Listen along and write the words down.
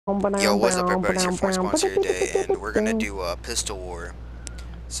Yo, what's up everybody, it's your form sponsor today, and we're gonna do a pistol war.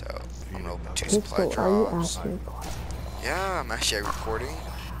 So, I'm gonna open 2 supply Pistol, are you drops. actually? Yeah, I'm actually recording.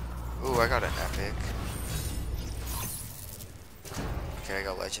 Ooh, I got an epic. Okay, I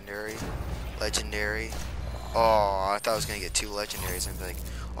got legendary. Legendary. Oh, I thought I was gonna get 2 legendaries and be like,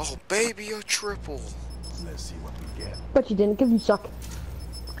 oh baby, a triple. Let's see what we get. But you didn't, because you suck.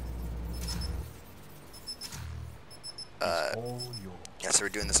 All yours. Yeah, so we're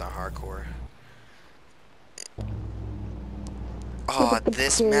doing this on hardcore. Oh,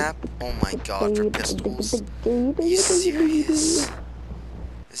 this map? Oh my god, for pistols? Are you serious? This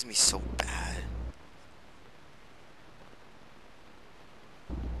is gonna be so bad.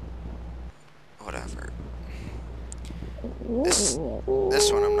 Whatever. This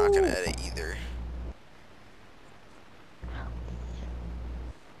one I'm not gonna edit either.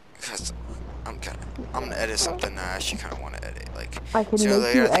 Because I'm gonna edit something that I actually kinda wanna edit. Like I can sooner or make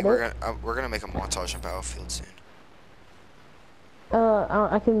later you I think edit. we're gonna make a montage on Battlefield soon.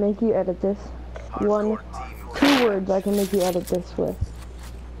 I can make you edit this. Two words I can make you edit this with.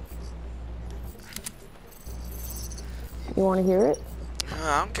 You want to hear it?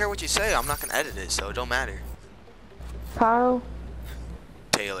 I don't care what you say, I'm not gonna edit it, so it don't matter. Kyle?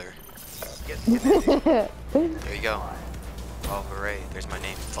 Taylor. There you go. Oh, hooray. There's my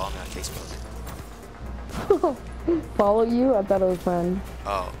name. Follow me on Facebook. Follow you? I thought it was friend.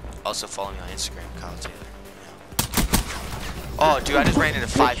 Oh, also follow me on Instagram, Kyle Taylor. Yeah. Oh, dude, I just ran into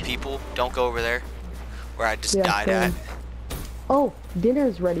 5 people. Don't go over there. Where I just died at. Oh,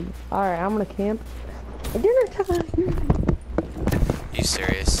 dinner's ready. Alright, I'm gonna camp. Dinner time! You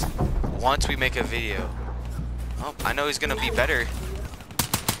serious? Once we make a video. Oh, I know he's gonna be better.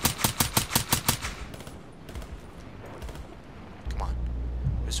 Come on.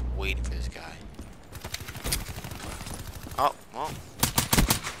 Just waiting for this guy. Oh, well.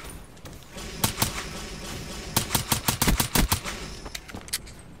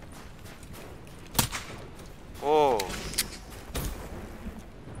 Whoa.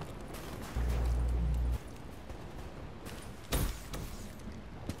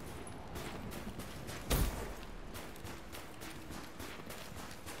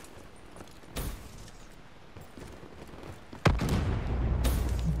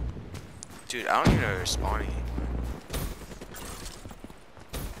 Dude, I don't even know they're spawning anymore.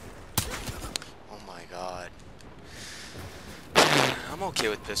 Oh my god. I'm okay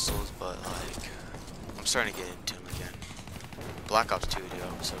with pistols, but like, I'm starting to get into them again. Black Ops 2, dude,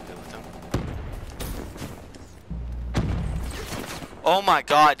 I'm so good with them. Oh my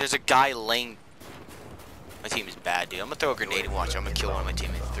god, there's a guy laying. My team is bad, dude. I'm gonna throw a grenade and watch. I'm gonna kill one of my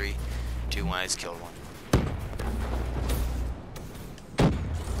teammates. 3, 2, 1, I just killed one.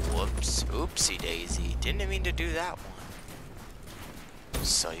 Whoops. Oopsie daisy. Didn't mean to do that one.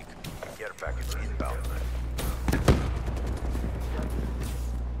 Psych. Get back into inbound.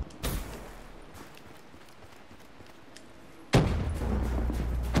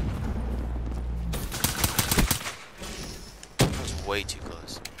 That was way too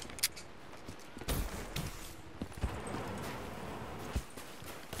close.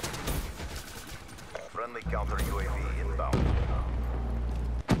 Friendly counter UAV inbound.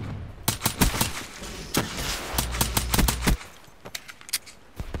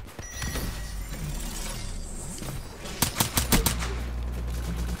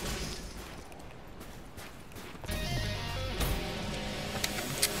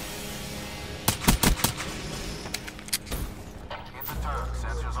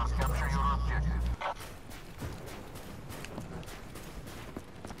 Sensors on capture your objective.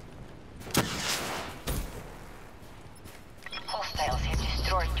 Hostiles have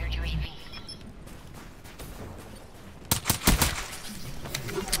destroyed your UAV.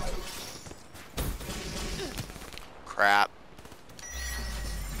 Crap.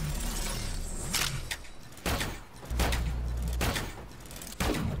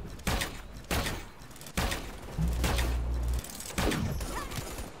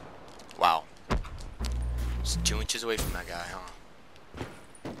 Wow. Just 2 inches away from that guy, huh?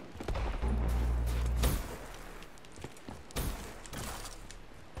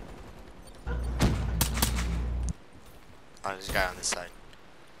 Oh, there's a guy on this side.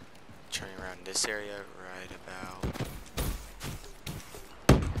 Turning around this area right about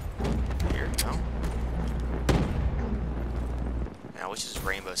here. No? Man, I wish this was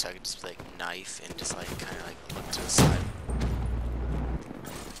rainbow so I could just like knife and just like kind of like look to the side.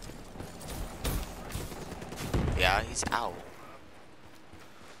 Yeah, he's out.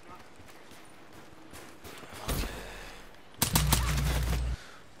 Okay.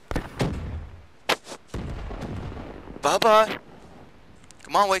 Bubba!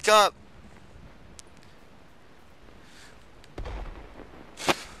 Come on, wake up.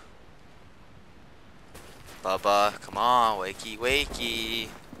 Bubba, come on, wakey, wakey.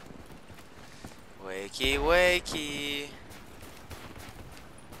 Wakey, wakey.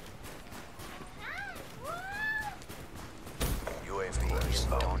 UAV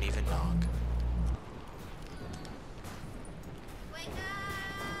inbound. Don't even knock.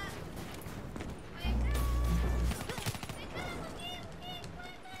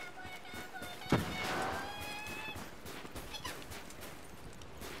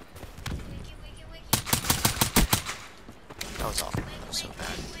 That was awful. That was so bad.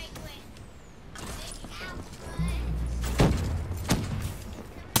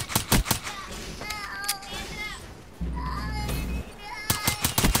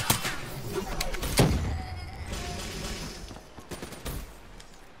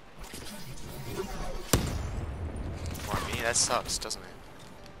 For me, that sucks, doesn't it?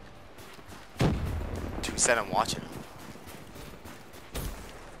 Who said I'm watching him?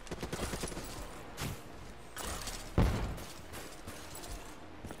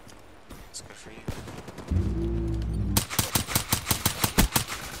 It's good for you.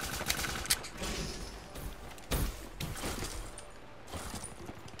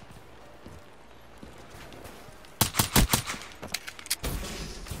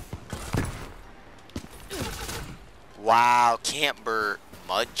 Wow, camper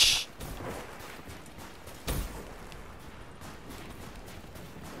much.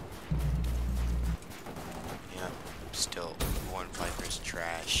 Yep, still one Viper's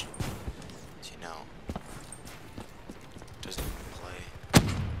trash. As you know, doesn't even play.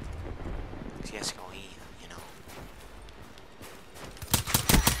 He has to go eat, you know.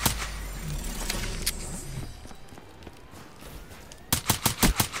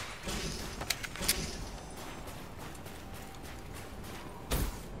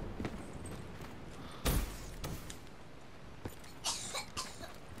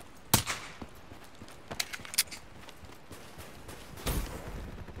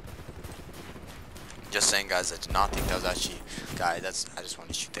 Just saying, guys, I did not think that was actually a guy. I just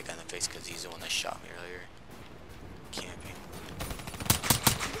wanted to shoot that guy in the face because he's the one that shot me earlier. Camping.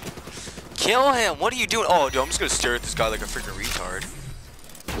 Kill him! What are you doing? Oh, dude, I'm just gonna stare at this guy like a freaking retard.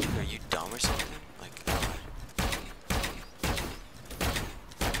 Are you dumb or something? Like,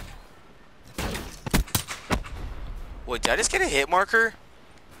 wait, did I just get a hit marker?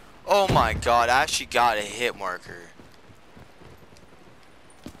 Oh my god, I actually got a hit marker.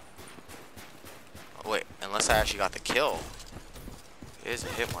 Wait, unless I actually got the kill. It is a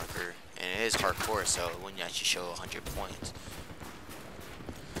hit marker, and it is hardcore, so it wouldn't actually show 100 points.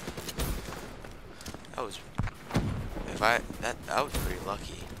 That was, that was pretty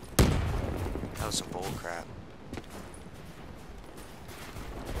lucky. That was some bull crap.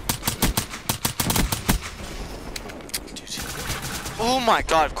 Dude. Oh my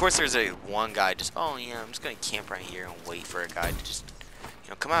god, of course there's a one guy just, oh yeah, I'm just gonna camp right here and wait for a guy to just, you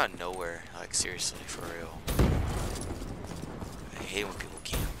know, come out of nowhere. Like, seriously, for real. I hate when people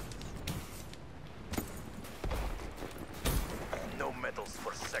camp. No medals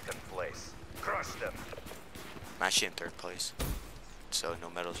for second place. Crush them. I'm actually in third place. So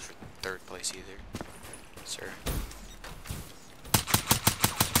no medals for third place either. Sir.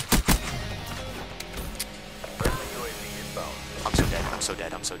 Friendly UAV inbound. I'm so dead, I'm so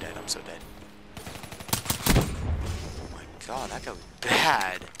dead, I'm so dead, I'm so dead. Oh my god, that guy was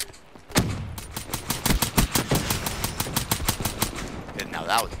bad. And now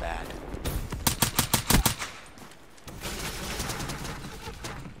that was bad.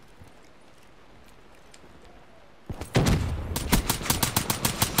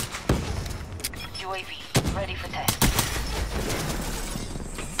 UAV ready for test.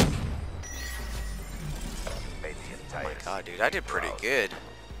 Oh my god, dude, I did pretty good.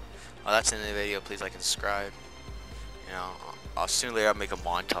 Oh, that's the end of the video. Please like and subscribe. You know, I'll sooner or later I'll make a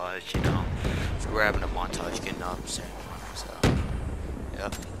montage, you know. We're having a montage getting up soon. So,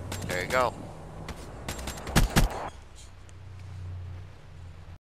 yep, there you go.